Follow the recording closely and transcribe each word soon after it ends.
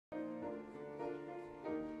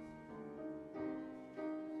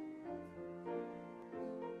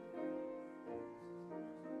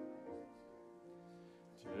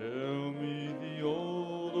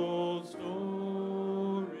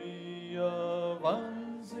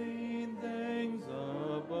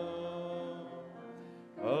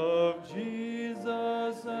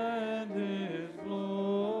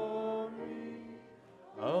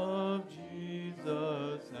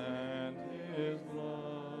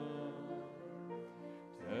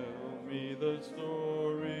the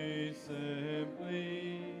story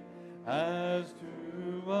simply as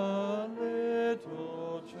to a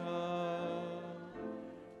little child.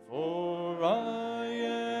 For I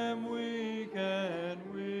am weak and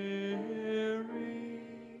weary,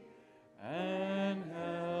 and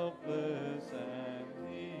helpless and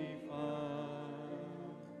defiant.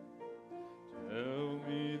 Tell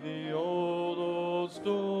me the old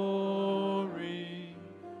story.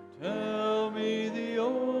 Tell me the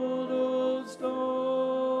old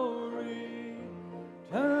story.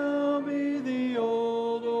 Tell me the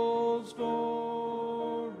old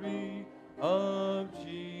story of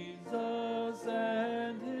Jesus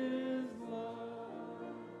and his love.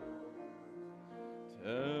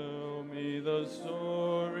 Tell me the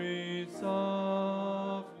story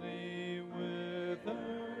softly with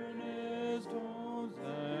earnest tones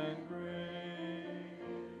and grace.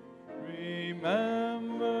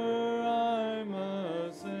 Remember I'm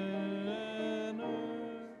a sinner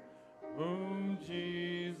whom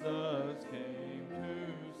Jesus came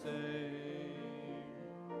to save.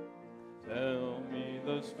 Tell me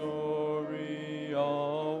the story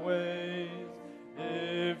always,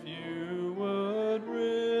 if you would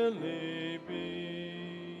really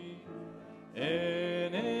be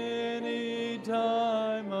in any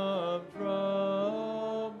time of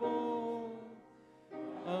trouble,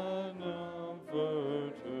 a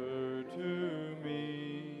comforter to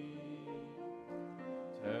me.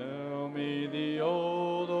 Tell me the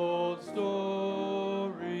old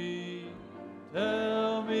story.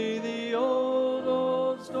 Tell me the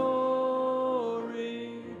old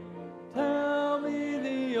story. Tell me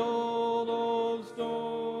the old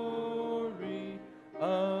story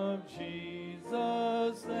of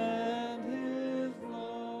Jesus and his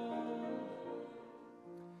love.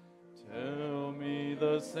 Tell me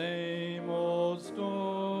the same old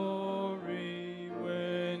story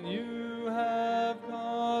when you have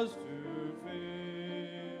cause to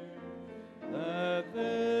fear that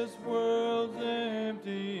this world's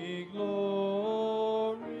empty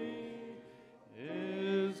glory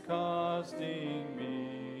is costing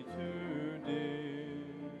me too dear.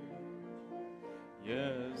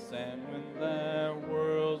 Yes, and when that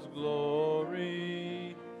world's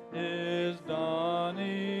glory is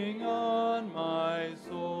dawning on my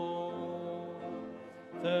soul,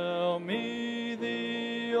 tell me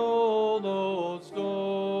the old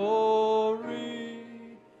story.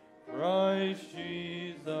 Christ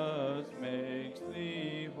Jesus makes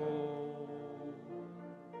thee whole.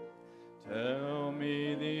 Tell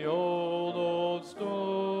me the old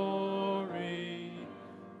story.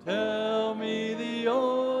 Tell me the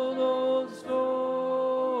old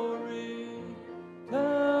story.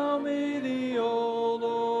 Tell me the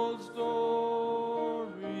old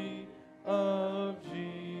story of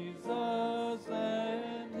Jesus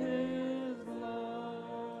and his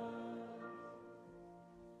love.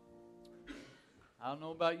 I don't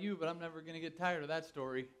know about you, but I'm never going to get tired of that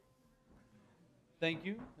story. Thank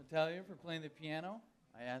you, Natalia, for playing the piano.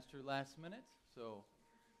 I asked her last minute, so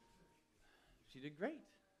she did great.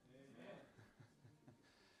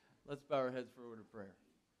 Let's bow our heads for a word of prayer.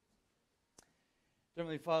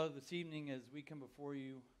 Heavenly Father, this evening as we come before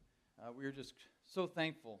you, we are just so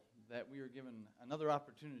thankful that we are given another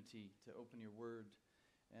opportunity to open your word.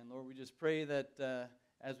 And Lord, we just pray that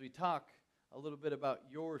as we talk a little bit about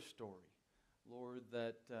your story, Lord,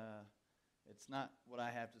 that it's not what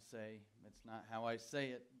I have to say, it's not how I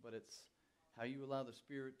say it, but it's how you allow the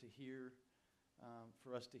Spirit to hear,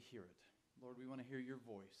 for us to hear it. Lord, we want to hear your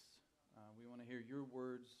voice. We want to hear your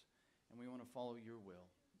words, and we want to follow your will.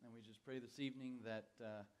 And we just pray this evening that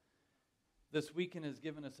this weekend has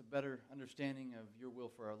given us a better understanding of your will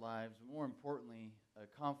for our lives, and more importantly, a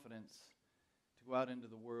confidence to go out into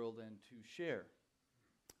the world and to share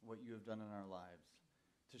what you have done in our lives,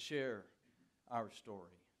 to share our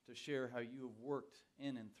story, to share how you have worked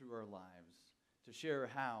in and through our lives, to share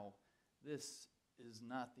how this is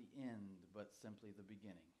not the end, but simply the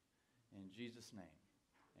beginning. In Jesus' name,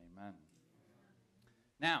 amen.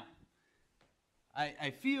 Now,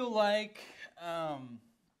 I feel like,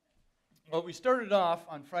 well, we started off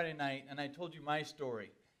on Friday night, and I told you my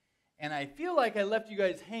story. And I feel like I left you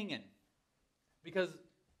guys hanging, because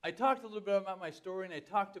I talked a little bit about my story, and I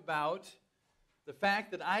talked about the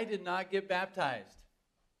fact that I did not get baptized.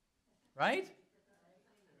 Right?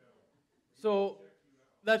 So,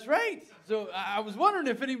 that's right. So, I was wondering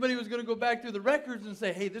if anybody was going to go back through the records and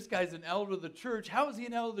say, hey, this guy's an elder of the church. How is he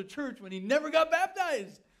an elder of the church when he never got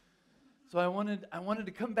baptized? So, I wanted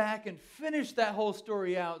to come back and finish that whole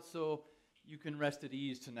story out so you can rest at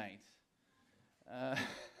ease tonight.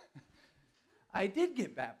 I did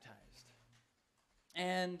get baptized.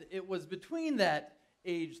 And it was between that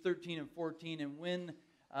age 13 and 14 and when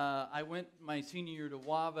I went my senior year to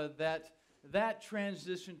WAVA that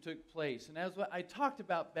transition took place. And as I talked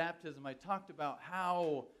about baptism, I talked about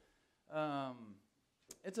how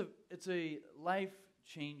it's a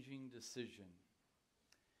life-changing decision.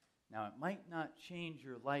 Now, it might not change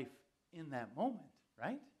your life in that moment,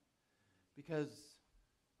 right? Because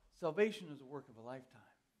salvation is a work of a lifetime.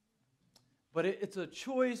 But it's a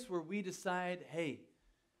choice where we decide, hey,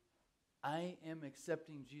 I am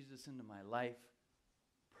accepting Jesus into my life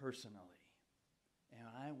personally. And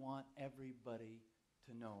I want everybody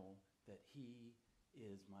to know that He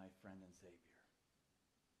is my friend and Savior.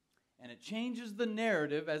 And it changes the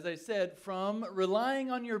narrative, as I said, from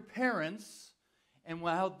relying on your parents and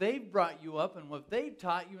how they've brought you up and what they've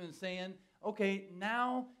taught you and saying, okay,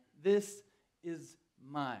 now this is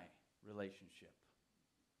my relationship.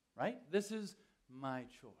 Right? This is my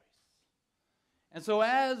choice. And so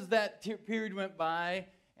as that period went by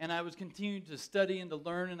and I was continuing to study and to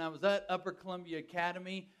learn and I was at Upper Columbia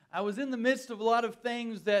Academy, I was in the midst of a lot of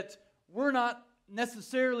things that were not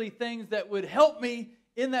necessarily things that would help me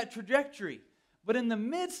in that trajectory. But in the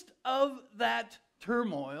midst of that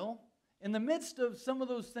turmoil, in the midst of some of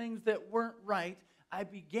those things that weren't right, I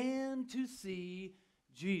began to see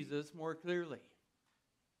Jesus more clearly.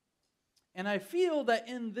 And I feel that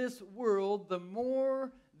in this world, the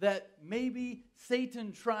more that maybe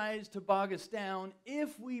Satan tries to bog us down,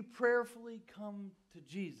 if we prayerfully come to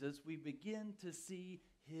Jesus, we begin to see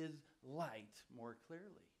His light more clearly.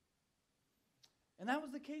 And that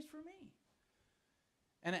was the case for me.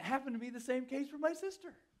 And it happened to be the same case for my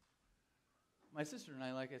sister. My sister and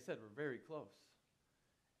I, like I said, were very close.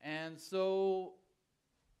 And so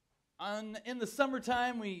in the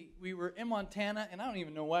summertime, we were in Montana, and I don't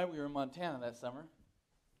even know why we were in Montana that summer.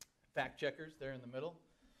 Fact checkers, there in the middle.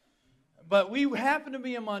 But we happened to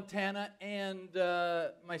be in Montana, and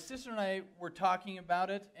my sister and I were talking about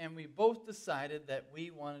it, and we both decided that we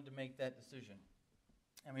wanted to make that decision.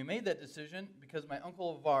 And we made that decision because my Uncle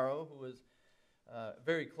Alvaro, who was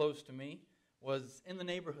very close to me, was in the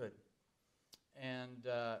neighborhood. And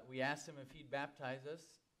we asked him if he'd baptize us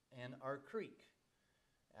in our creek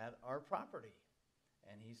at our property,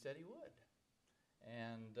 and he said he would.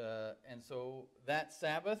 And so that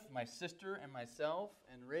Sabbath, my sister and myself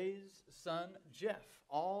and Ray's son Jeff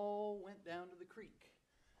all went down to the creek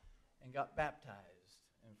and got baptized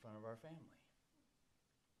in front of our family.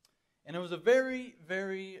 And it was a very,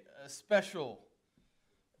 very special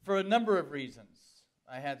for a number of reasons.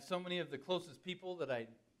 I had so many of the closest people that I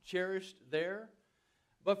cherished there,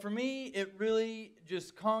 but for me, it really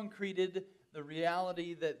just concreted the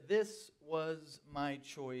reality that this was my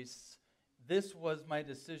choice. This was my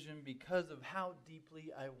decision because of how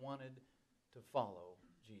deeply I wanted to follow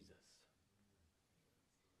Jesus.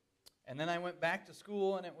 And then I went back to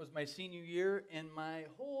school, and it was my senior year, and my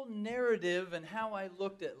whole narrative and how I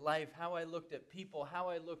looked at life, how I looked at people, how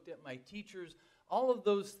I looked at my teachers, all of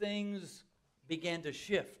those things began to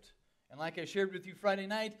shift. And like I shared with you Friday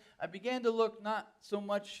night, I began to look not so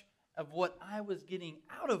much of what I was getting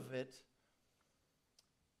out of it,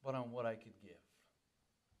 but on what I could give.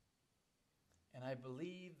 And I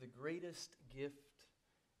believe the greatest gift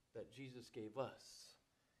that Jesus gave us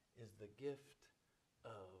is the gift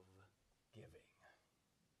of giving.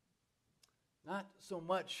 Not so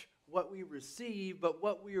much what we receive, but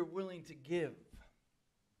what we are willing to give.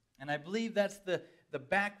 And I believe that's the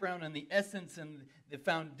background and the essence and the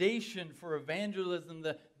foundation for evangelism,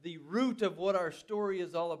 the root of what our story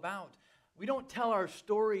is all about. We don't tell our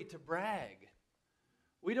story to brag.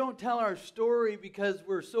 We don't tell our story because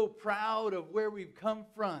we're so proud of where we've come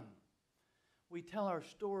from. We tell our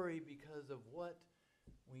story because of what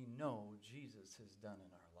we know Jesus has done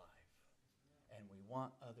in our life. And we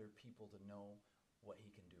want other people to know what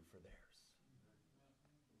He can do for theirs.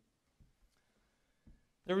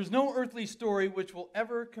 There is no earthly story which will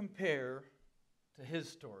ever compare to His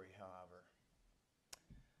story, however.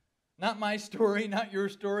 Not my story, not your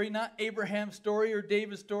story, not Abraham's story or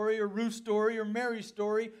David's story or Ruth's story or Mary's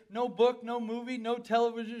story. No book, no movie, no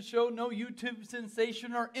television show, no YouTube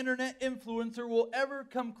sensation or internet influencer will ever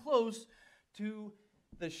come close to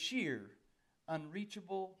the sheer,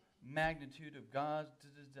 unreachable magnitude of God's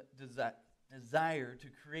desire to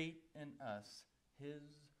create in us His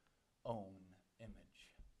own image.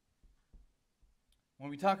 When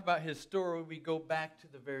we talk about His story, we go back to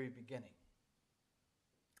the very beginning.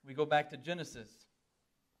 We go back to Genesis.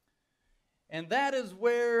 And that is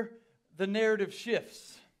where the narrative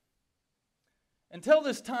shifts. Until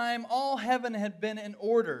this time, all heaven had been in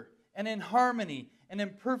order and in harmony and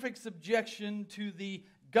in perfect subjection to the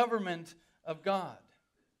government of God.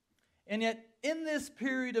 And yet, in this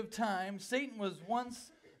period of time, Satan was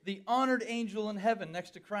once the honored angel in heaven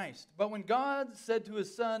next to Christ. But when God said to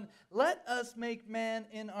his Son, "Let us make man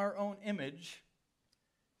in our own image,"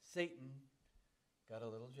 Satan got a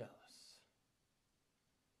little jealous.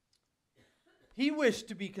 He wished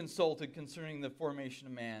to be consulted concerning the formation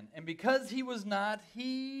of man. And because he was not,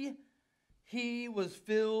 he was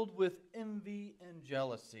filled with envy and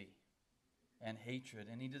jealousy and hatred.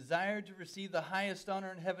 And he desired to receive the highest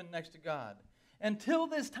honor in heaven next to God. Until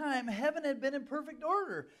this time, heaven had been in perfect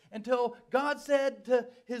order. Until God said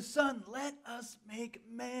to his Son, "Let us make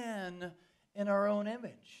man in our own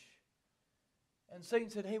image." And Satan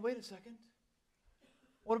said, "Hey, wait a second.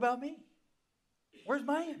 What about me? Where's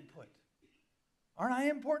my input? Aren't I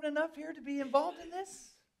important enough here to be involved in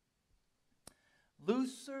this?"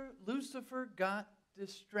 Lucifer got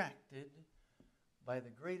distracted by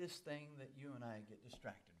the greatest thing that you and I get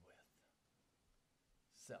distracted with: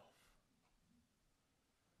 self.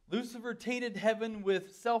 Lucifer tainted heaven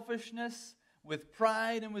with selfishness, with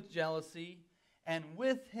pride, and with jealousy, and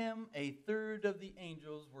with him a third of the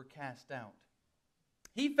angels were cast out.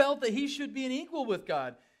 He felt that he should be an equal with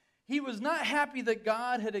God. He was not happy that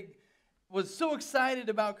God was so excited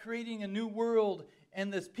about creating a new world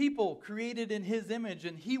and this people created in his image,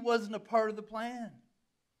 and he wasn't a part of the plan.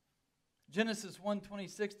 Genesis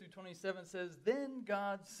 1:26 through 27 says, "Then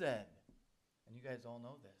God said," and you guys all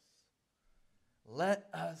know this, "Let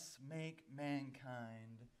us make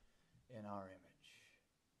mankind in our image,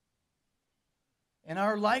 in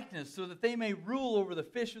our likeness, so that they may rule over the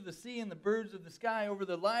fish of the sea and the birds of the sky, over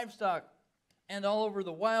the livestock, and all over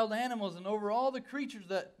the wild animals, and over all the creatures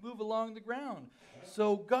that move along the ground."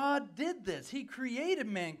 So God did this. He created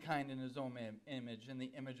mankind in his own image. In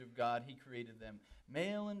the image of God, he created them.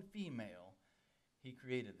 Male and female, he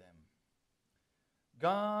created them.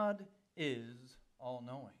 God is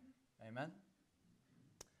all-knowing. Amen?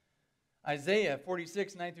 Isaiah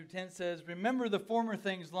 46:9-10 says, "Remember the former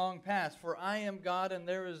things long past, for I am God and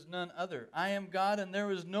there is none other. I am God and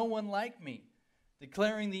there is no one like me,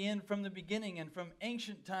 declaring the end from the beginning and from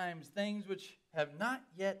ancient times things which have not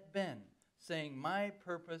yet been, saying, my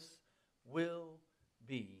purpose will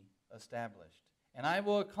be established, and I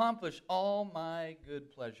will accomplish all my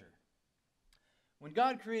good pleasure." When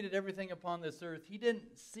God created everything upon this earth, he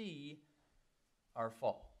didn't see our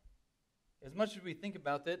fall. As much as we think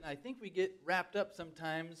about that, and I think we get wrapped up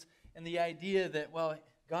sometimes in the idea that, well,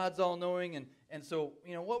 God's all-knowing, and so,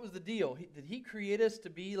 what was the deal? Did he create us to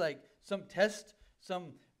be like some test,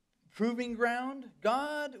 some proving ground?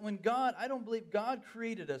 I don't believe God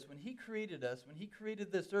created us. When he created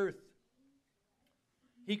this earth,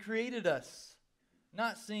 he created us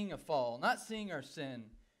not seeing a fall, not seeing our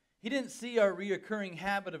sin. He didn't see our reoccurring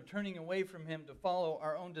habit of turning away from him to follow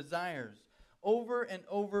our own desires. Over and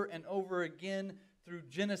over and over again through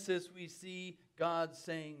Genesis, we see God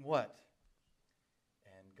saying what?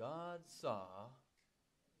 "And God saw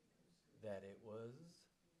that it was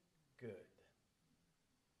good."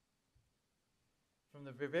 From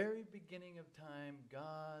the very beginning of time,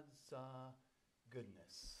 God saw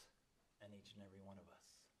goodness in each and every one of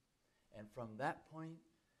us. And from that point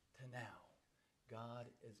to now,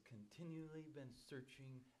 God has continually been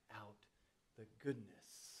searching out the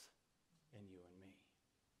goodness in you and me.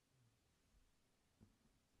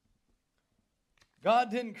 God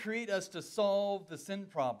didn't create us to solve the sin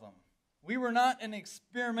problem. We were not an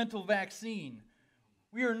experimental vaccine.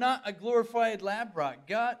 We are not a glorified lab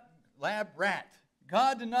rat.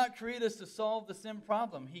 God did not create us to solve the sin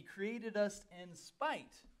problem. He created us in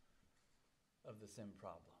spite of the sin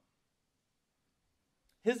problem.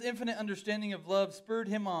 His infinite understanding of love spurred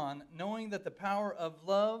him on, knowing that the power of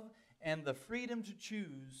love and the freedom to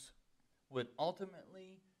choose would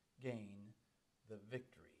ultimately gain the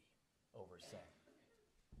victory over sin.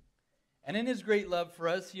 And in his great love for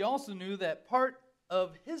us, he also knew that part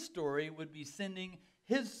of his story would be sending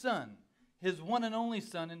his Son, his one and only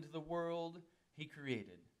Son, into the world he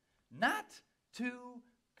created. Not to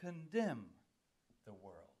condemn the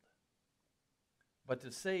world, but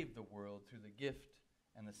to save the world through the gift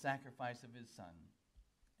and the sacrifice of his Son,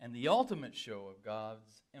 and the ultimate show of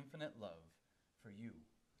God's infinite love for you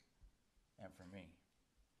and for me.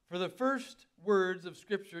 For the first words of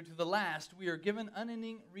Scripture to the last, we are given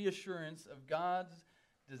unending reassurance of God's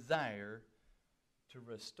desire to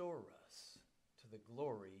restore us to the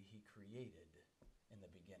glory he created in the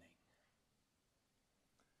beginning.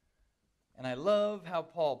 And I love how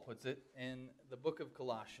Paul puts it in the book of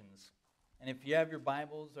Colossians. And if you have your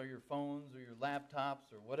Bibles or your phones or your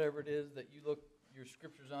laptops or whatever it is that you look your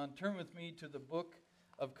scriptures on, turn with me to the book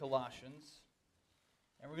of Colossians.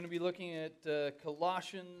 And we're going to be looking at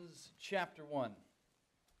Colossians chapter 1.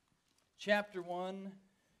 Chapter 1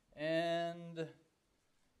 and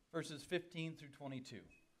verses 15 through 22.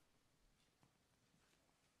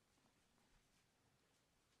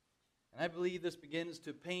 And I believe this begins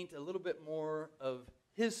to paint a little bit more of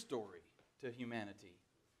his story to humanity.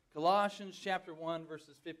 Colossians chapter 1,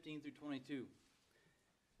 verses 15 through 22.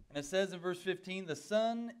 And it says in verse 15, "The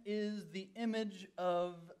Son is the image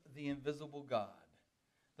of the invisible God,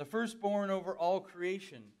 the firstborn over all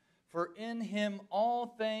creation. For in him all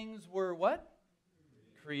things were" what?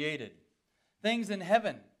 Created. Things in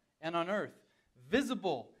heaven and on earth,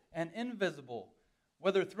 visible and invisible,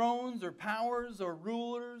 whether thrones or powers or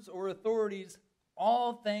rulers or authorities,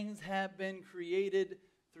 all things have been created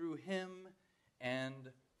through him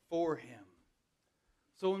and for him.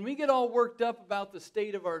 So when we get all worked up about the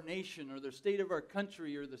state of our nation or the state of our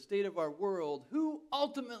country or the state of our world, who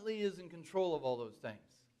ultimately is in control of all those things?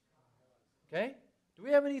 Okay? Do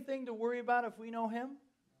we have anything to worry about if we know him?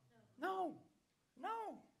 No.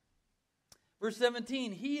 Verse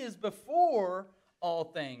 17, "He is before all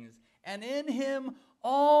things, and in him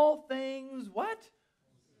all things" what?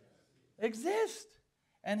 Exist.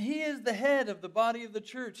 "And he is the head of the body of the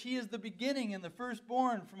church. He is the beginning and the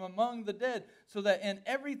firstborn from among the dead, so that in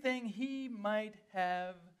everything he might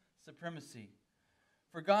have supremacy.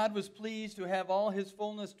 For God was pleased to have all his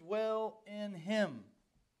fullness dwell in him,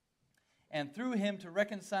 and through him to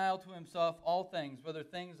reconcile to himself all things, whether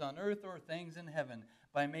things on earth or things in heaven,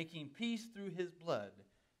 by making peace through his blood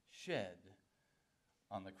shed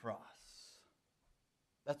on the cross."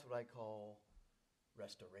 That's what I call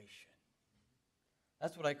restoration.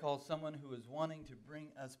 That's what I call someone who is wanting to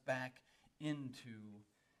bring us back into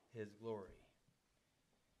his glory.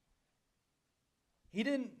 He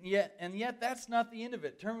didn't yet, and yet that's not the end of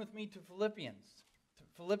it. Turn with me to Philippians.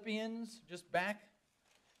 Philippians, just back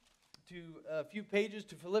to a few pages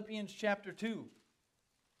to Philippians chapter 2.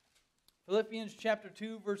 Philippians chapter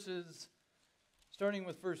 2, starting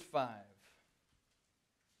with verse 5.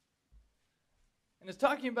 And it's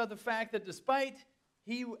talking about the fact that despite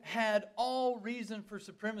he had all reason for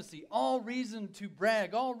supremacy, all reason to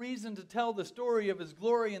brag, all reason to tell the story of his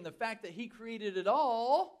glory and the fact that he created it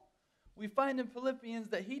all, we find in Philippians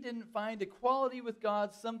that he didn't find equality with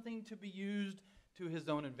God something to be used to his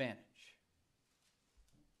own advantage.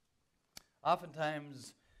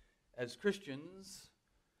 Oftentimes, as Christians,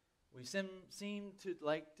 we seem to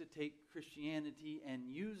like to take Christianity and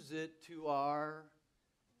use it to our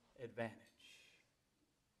advantage.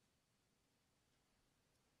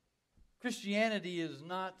 Christianity is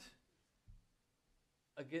not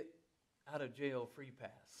a get-out-of-jail-free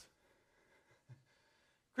pass.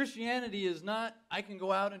 Christianity is not, I can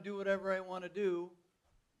go out and do whatever I want to do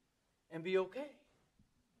and be okay.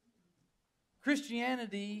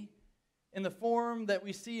 Christianity, in the form that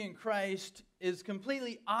we see in Christ, is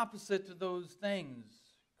completely opposite to those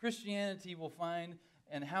things. Christianity will find,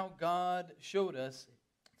 and how God showed us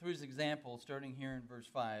through his example, starting here in verse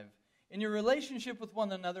 5. "In your relationship with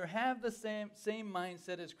one another, have the same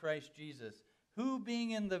mindset as Christ Jesus, who,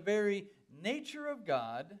 being in the very nature of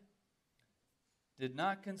God, did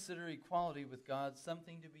not consider equality with God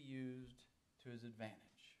something to be used to his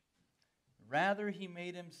advantage. Rather, he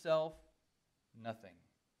made himself nothing,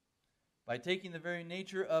 by taking the very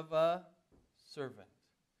nature of a servant.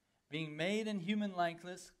 Being made in human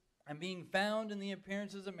likeness, and being found in the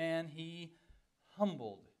appearance as a man, he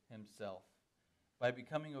humbled himself by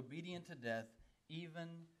becoming obedient to death,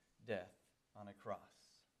 even death on a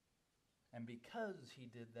cross. And because he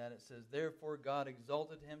did that," it says, "therefore God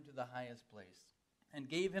exalted him to the highest place, and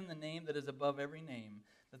gave him the name that is above every name,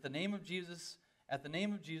 that at the name of Jesus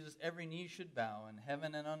every knee should bow, in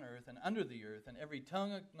heaven and on earth and under the earth, and every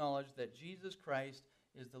tongue acknowledge that Jesus Christ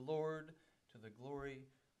is the Lord, to the glory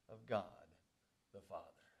of God the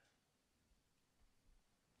Father."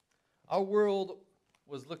 Our world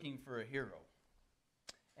was looking for a hero.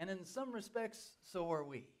 And in some respects, so are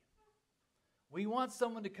we. We want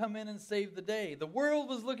someone to come in and save the day. The world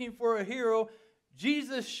was looking for a hero.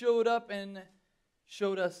 Jesus showed up and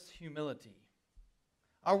showed us humility.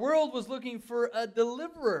 Our world was looking for a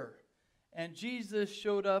deliverer. And Jesus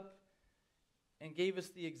showed up and gave us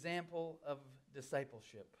the example of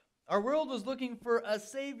discipleship. Our world was looking for a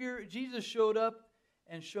Savior. Jesus showed up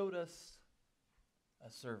and showed us a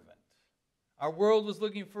servant. Our world was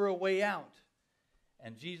looking for a way out.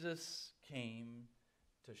 And Jesus came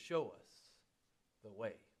to show us the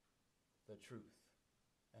way, the truth,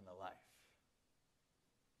 and the life.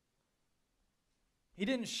 He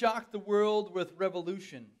didn't shock the world with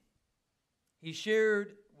revolution. He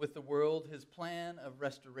shared with the world his plan of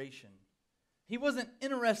restoration. He wasn't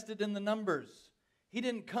interested in the numbers. He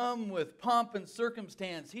didn't come with pomp and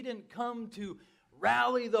circumstance. He didn't come to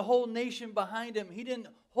rally the whole nation behind him. He didn't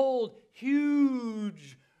hold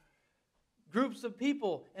huge groups of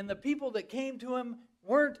people. And the people that came to him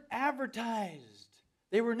weren't advertised.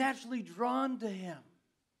 They were naturally drawn to him.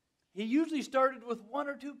 He usually started with one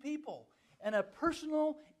or two people and a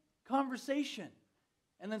personal conversation.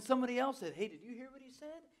 And then somebody else said, hey, did you hear what he said?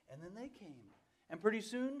 And then they came. And pretty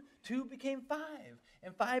soon, 2 became 5.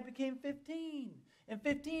 And 5 became 15. And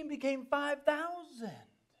 15 became 5,000.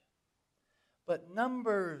 But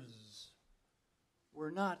numbers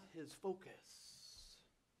were not his focus.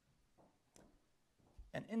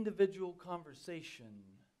 An individual conversation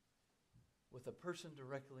with a person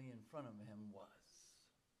directly in front of him was.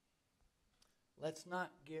 Let's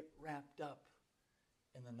not get wrapped up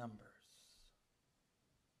in the numbers.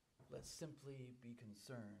 Let's simply be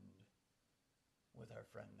concerned with our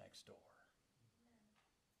friend next door.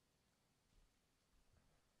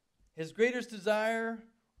 His greatest desire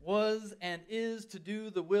was and is to do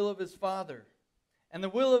the will of his Father. And the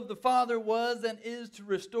will of the Father was and is to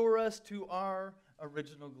restore us to our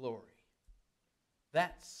original glory.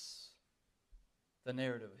 That's the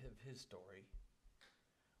narrative of his story.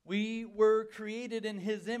 We were created in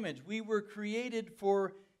his image. We were created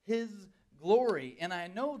for his glory. And I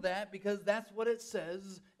know that because that's what it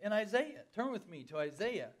says in Isaiah. Turn with me to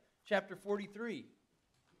Isaiah chapter 43.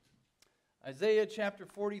 Isaiah chapter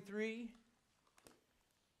 43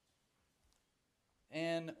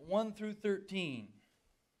 and 1 through 13.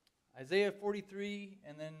 Isaiah 43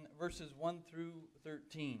 and then verses 1 through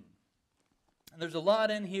 13. And there's a lot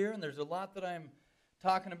in here, and there's a lot that I'm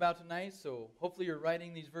talking about tonight, so hopefully you're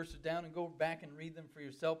writing these verses down and go back and read them for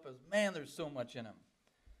yourself, because man, there's so much in them.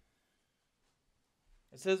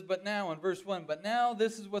 It says, but now, in verse 1, but now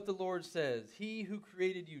this is what the Lord says, He who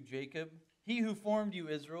created you, Jacob, He who formed you,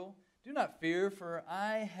 Israel, do not fear, for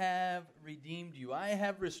I have redeemed you. I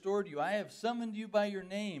have restored you. I have summoned you by your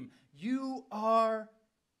name. You are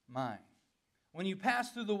mine. When you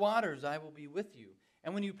pass through the waters, I will be with you.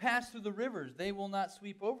 And when you pass through the rivers, they will not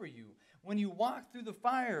sweep over you. When you walk through the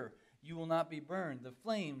fire, you will not be burned. The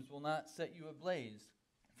flames will not set you ablaze.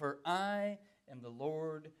 For I am the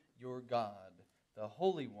Lord your God, the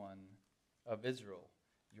Holy One of Israel,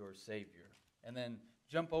 your Savior. And then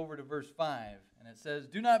jump over to verse 5, and it says,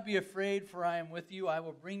 do not be afraid, for I am with you. I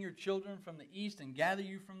will bring your children from the east and gather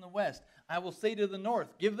you from the west. I will say to the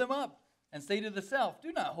north, give them up, and say to the south,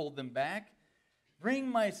 do not hold them back.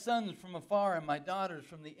 Bring my sons from afar and my daughters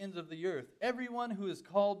from the ends of the earth. Everyone who is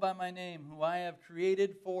called by my name, who I have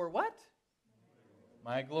created for what?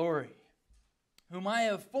 My glory. Whom I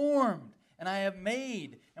have formed and I have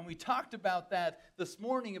made. And we talked about that this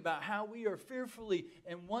morning, about how we are fearfully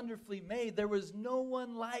and wonderfully made. There was no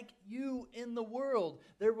one like you in the world.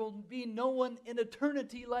 There will be no one in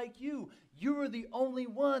eternity like you. You are the only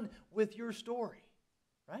one with your story,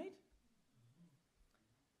 right?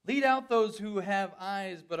 Lead out those who have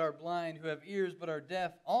eyes but are blind, who have ears but are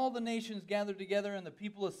deaf. All the nations gather together and the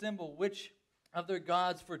people assemble. Which of their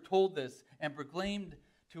gods foretold this and proclaimed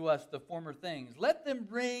to us the former things? Let them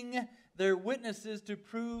bring their witnesses to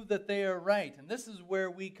prove that they are right. And this is where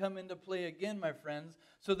we come into play again, my friends,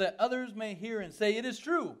 so that others may hear and say, it is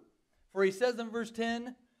true. For he says in verse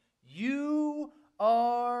 10, you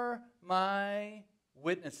are my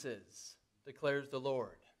witnesses, declares the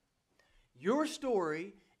Lord. Your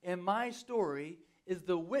story and my story is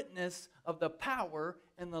the witness of the power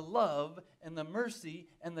and the love and the mercy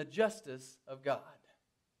and the justice of God.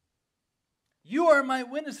 You are my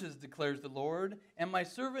witnesses, declares the Lord, and my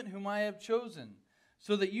servant whom I have chosen,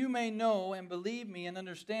 so that you may know and believe me and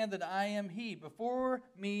understand that I am He. Before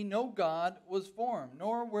me no God was formed,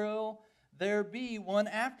 nor will there be one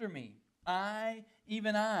after me. I,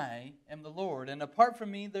 even I, am the Lord, and apart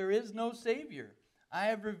from me there is no Savior. I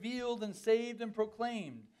have revealed and saved and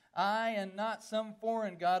proclaimed. I and not some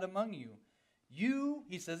foreign God among you. You,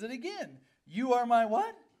 he says it again, you are my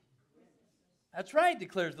what? That's right,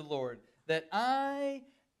 declares the Lord, that I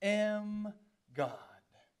am God.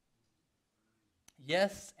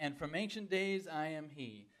 Yes, and from ancient days I am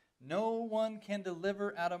He. No one can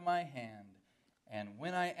deliver out of my hand. And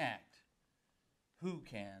when I act, who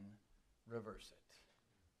can reverse it?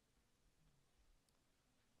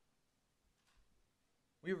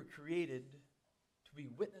 We were created to be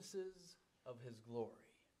witnesses of His glory.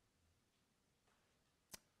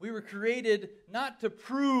 We were created not to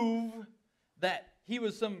prove that He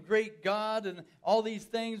was some great God and all these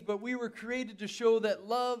things, but we were created to show that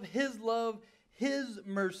love, His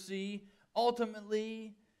mercy,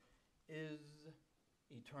 ultimately is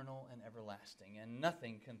eternal and everlasting, and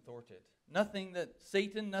nothing can thwart it. Nothing that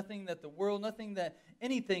Satan, nothing that the world, nothing that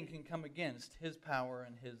anything can come against his power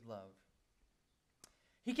and his love.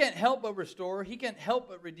 He can't help but restore. He can't help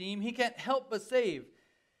but redeem. He can't help but save.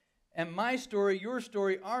 And my story, your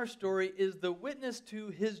story, our story is the witness to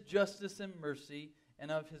his justice and mercy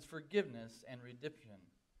and of his forgiveness and redemption.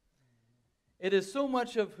 It is so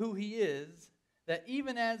much of who he is that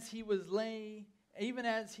even as he was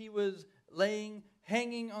laying,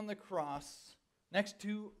 hanging on the cross next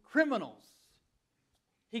to criminals,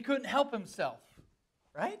 he couldn't help himself,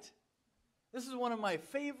 right? This is one of my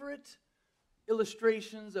favorite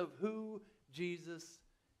illustrations of who Jesus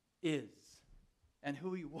is and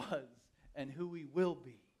who he was and who he will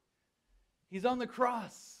be. He's on the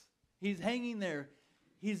cross. He's hanging there.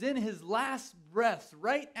 He's in his last breath.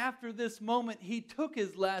 Right after this moment, he took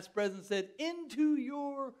his last breath and said, "Into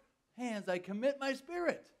your hands I commit my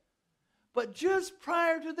spirit." But just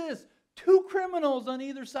prior to this, two criminals on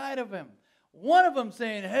either side of him. One of them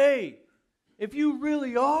saying, "Hey, if you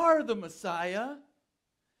really are the Messiah,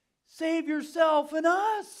 save yourself and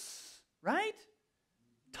us," right?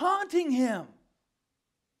 Taunting him.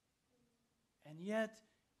 And yet,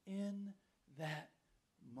 in that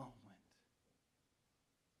moment,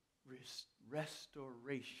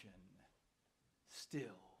 restoration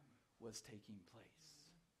still was taking place.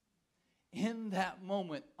 In that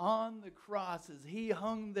moment, on the cross, as he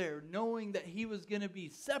hung there, knowing that he was going to be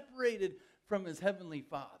separated from his heavenly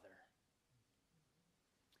Father.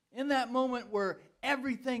 In that moment where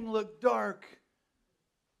everything looked dark,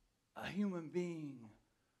 a human being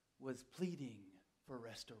was pleading for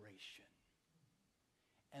restoration.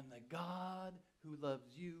 And the God who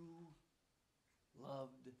loves you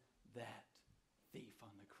loved that thief on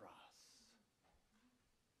the cross.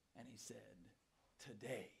 And he said,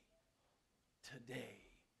 today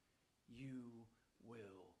you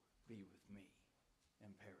will be with me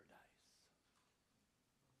in paradise.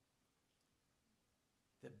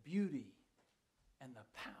 The beauty and the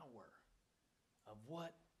power of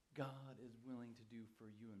what God is willing to do for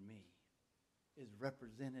you and me is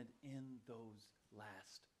represented in those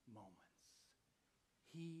last moments.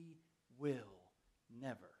 He will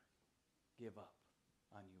never give up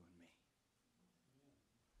on you and me.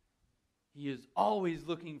 He is always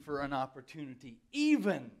looking for an opportunity,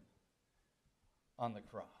 even on the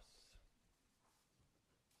cross.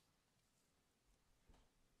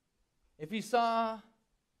 If he saw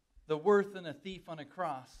the worth in a thief on a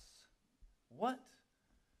cross, what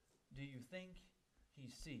do you think he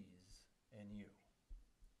sees in you?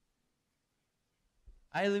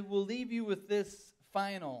 I will leave you with this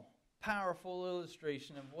final, powerful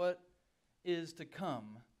illustration of what is to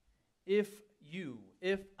come if you,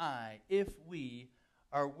 if I, if we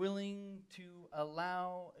are willing to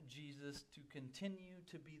allow Jesus to continue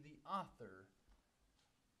to be the author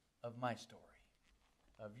of my story,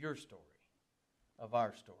 of your story, of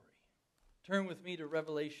our story. Turn with me to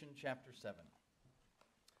Revelation chapter 7.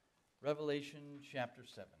 Revelation chapter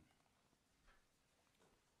 7.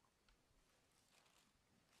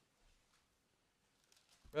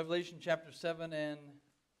 Revelation chapter 7 and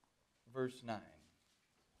verse 9.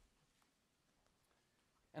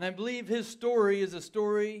 And I believe his story is a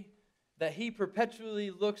story that he perpetually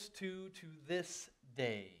looks to this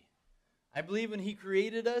day. I believe when he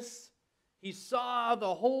created us, he saw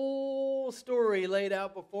the whole story laid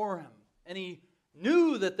out before him. And he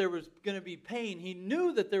knew that there was going to be pain. He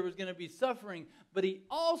knew that there was going to be suffering. But he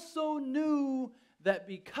also knew that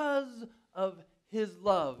because of his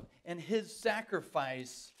love and his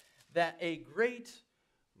sacrifice, that a great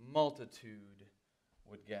multitude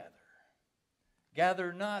would gather.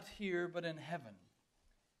 Gather not here, but in heaven.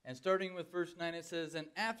 And starting with verse 9, it says, "And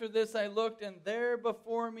after this I looked, and there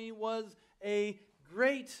before me was a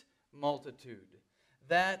great multitude,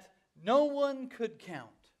 that no one could count,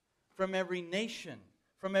 from every nation,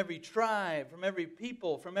 from every tribe, from every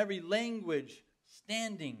people, from every language,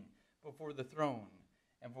 standing before the throne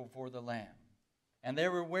and before the Lamb. And they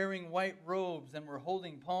were wearing white robes and were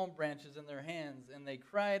holding palm branches in their hands, and they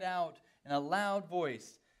cried out in a loud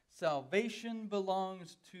voice, 'Salvation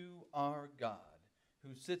belongs to our God,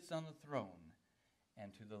 who sits on the throne,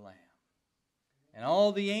 and to the Lamb.' And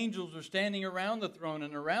all the angels were standing around the throne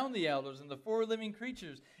and around the elders and the four living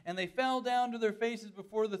creatures. And they fell down to their faces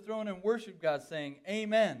before the throne and worshiped God, saying,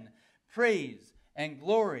 'Amen. Praise and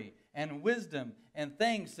glory and wisdom and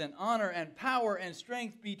thanks and honor and power and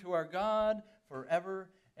strength be to our God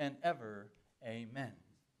forever and ever. Amen.'"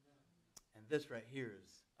 And this right here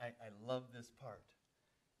is, I love this part.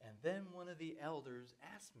 "And then one of the elders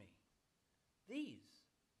asked me, 'These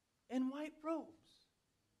in white robes,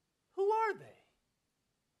 who are they?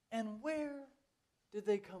 And where did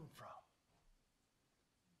they come from?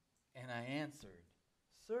 And I answered,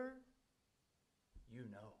 Sir, you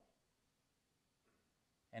know.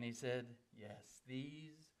 And he said, Yes,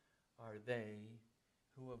 these are they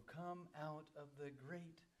who have come out of the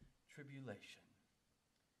great tribulation.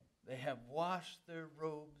 They have washed their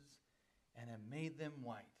robes and have made them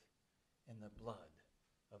white in the blood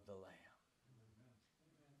of the Lamb.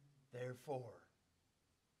 Therefore,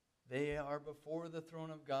 they are before the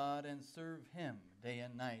throne of God and serve him day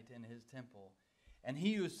and night in his temple. And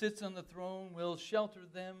he who sits on the throne will shelter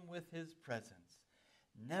them with his presence.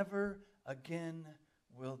 Never again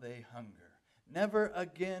will they hunger. Never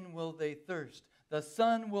again will they thirst. The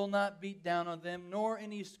sun will not beat down on them, nor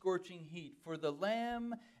any scorching heat. For the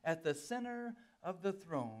Lamb at the center of the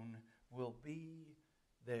throne will be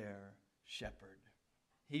their shepherd.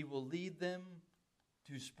 He will lead them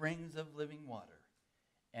to springs of living water,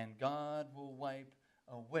 and God will wipe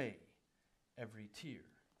away every tear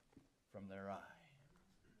from their eye.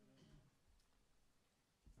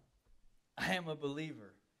 I am a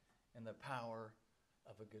believer in the power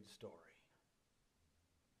of a good story.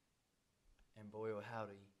 And boy, oh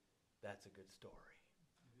howdy, that's a good story.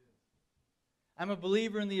 I'm a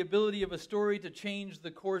believer in the ability of a story to change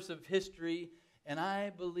the course of history, and I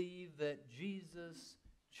believe that Jesus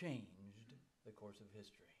changed the course of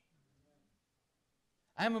history.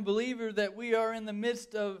 I'm a believer that we are in the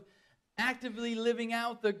midst of actively living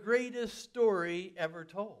out the greatest story ever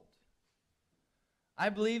told. I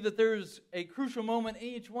believe that there's a crucial moment in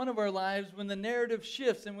each one of our lives when the narrative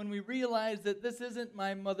shifts and when we realize that this isn't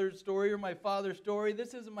my mother's story or my father's story.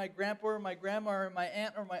 This isn't my grandpa or my grandma or my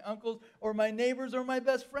aunt or my uncles or my neighbors or my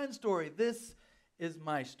best friend's story. This is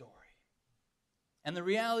my story. And the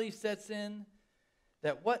reality sets in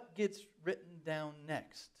that what gets written down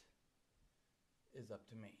next is up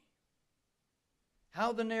to me.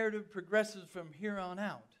 How the narrative progresses from here on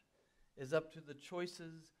out is up to the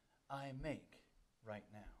choices I make right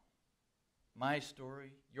now. My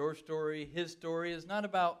story, your story, his story is not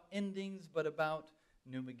about endings, but about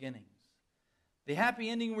new beginnings. The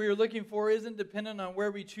happy ending we are looking for isn't dependent on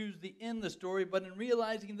where we choose to end the story, but in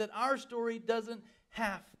realizing that our story doesn't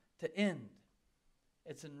have to end.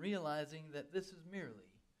 It's in realizing that this is merely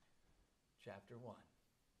chapter 1.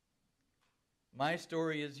 My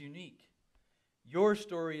story is unique. Your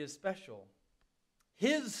story is special.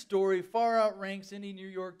 His story far outranks any New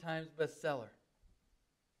York Times bestseller.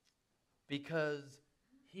 Because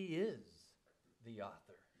he is the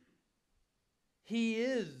author. He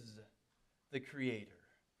is the creator.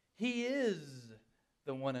 He is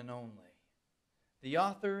the one and only. The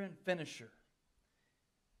author and finisher.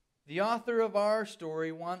 The author of our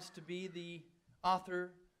story wants to be the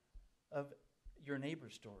author of your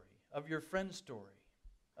neighbor's story, of your friend's story,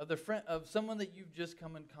 of someone that you've just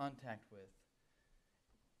come in contact with.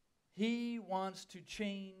 He wants to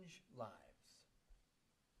change lives.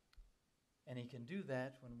 And he can do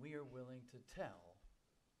that when we are willing to tell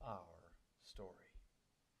our story.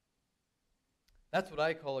 That's what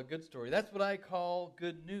I call a good story. That's what I call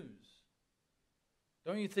good news.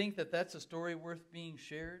 Don't you think that that's a story worth being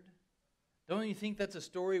shared? Don't you think that's a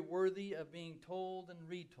story worthy of being told and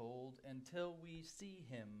retold until we see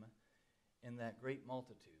him in that great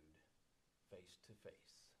multitude face to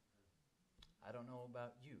face? I don't know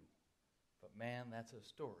about you, but man, that's a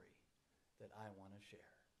story that I want to share.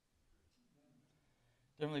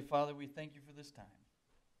 Heavenly Father, we thank you for this time.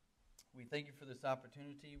 We thank you for this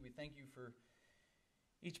opportunity. We thank you for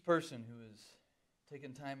each person who has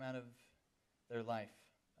taken time out of their life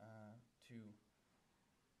to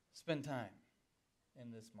spend time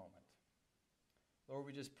in this moment. Lord,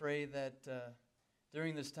 we just pray that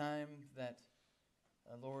during this time that,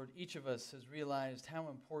 Lord, each of us has realized how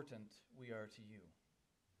important we are to you.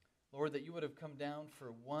 Lord, that you would have come down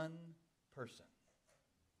for one person.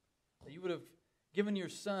 That you would have given your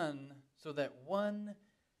Son so that one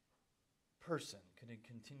person could have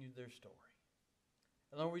continued their story.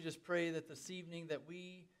 And Lord, we just pray that this evening that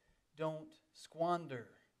we don't squander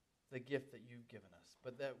the gift that you've given us,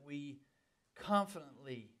 but that we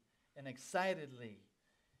confidently and excitedly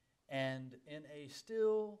and in a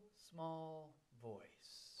still small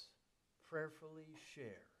voice prayerfully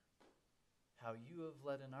share how you have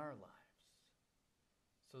led in our lives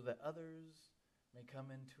so that others may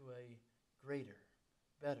come into a greater,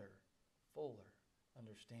 better, fuller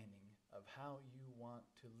understanding of how you want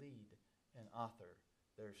to lead and author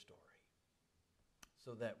their story.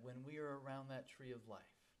 So that when we are around that tree of life,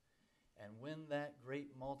 and when that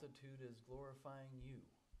great multitude is glorifying you,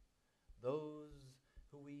 those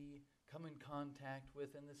who we come in contact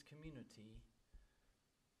with in this community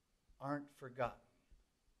aren't forgotten,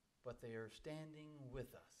 but they are standing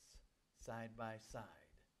with us, side by side,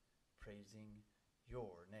 praising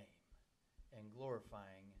your name and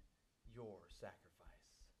glorifying your sacrifice.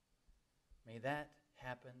 May that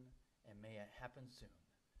happen, and may it happen soon,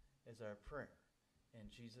 is our prayer. In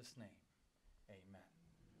Jesus' name, amen.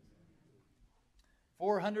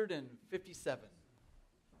 457.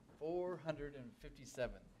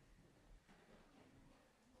 457.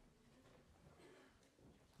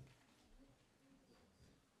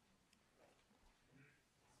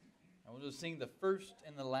 And we'll just sing the first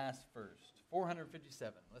and the last verse.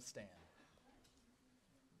 457. Let's stand.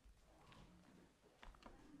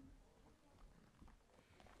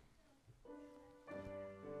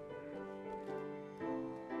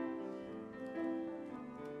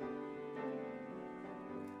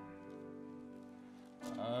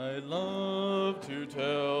 I love to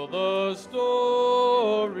tell the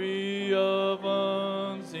story of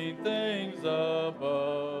unseen things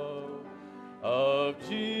above, of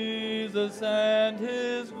Jesus and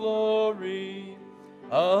his glory,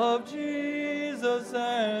 of Jesus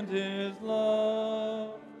and his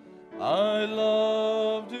love. I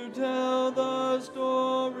love to tell the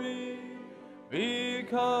story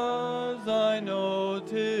because I know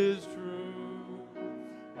 'tis true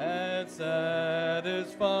and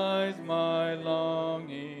satisfies my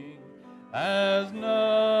longing as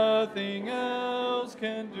nothing else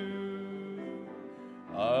can do.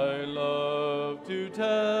 I love to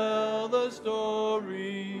tell the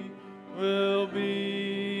story, will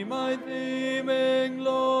be my theme and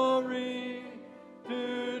glory,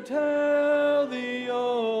 to tell the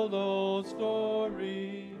old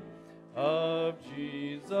story of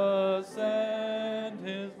Jesus and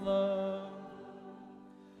his love.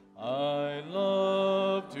 I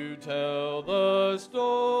love to tell the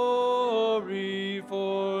story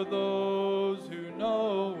for those who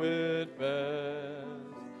know it best,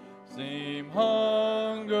 seem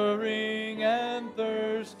hungering and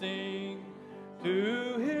thirsting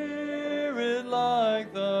to hear it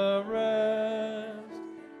like the rest.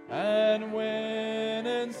 And when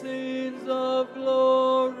in scenes of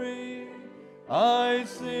glory I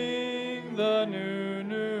sing the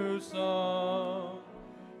new song,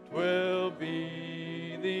 'twill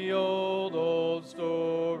be the old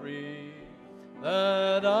story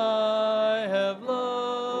that I have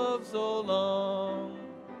loved so long.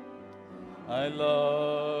 I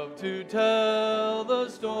love to tell the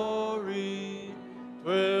story,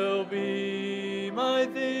 'twill be my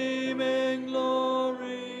theme and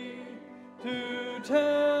glory, to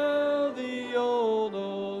tell the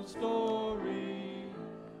old story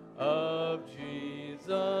of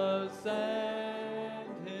Jesus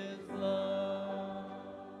and his love.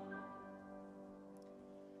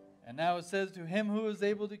 And now it says, to him who is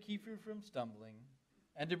able to keep you from stumbling,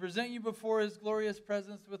 and to present you before his glorious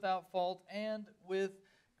presence without fault and with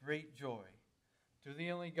great joy. To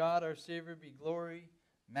the only God, our Savior, be glory,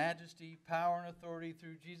 majesty, power, and authority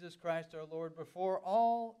through Jesus Christ our Lord, before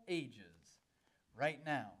all ages, right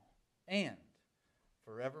now and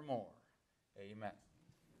forevermore. Amen.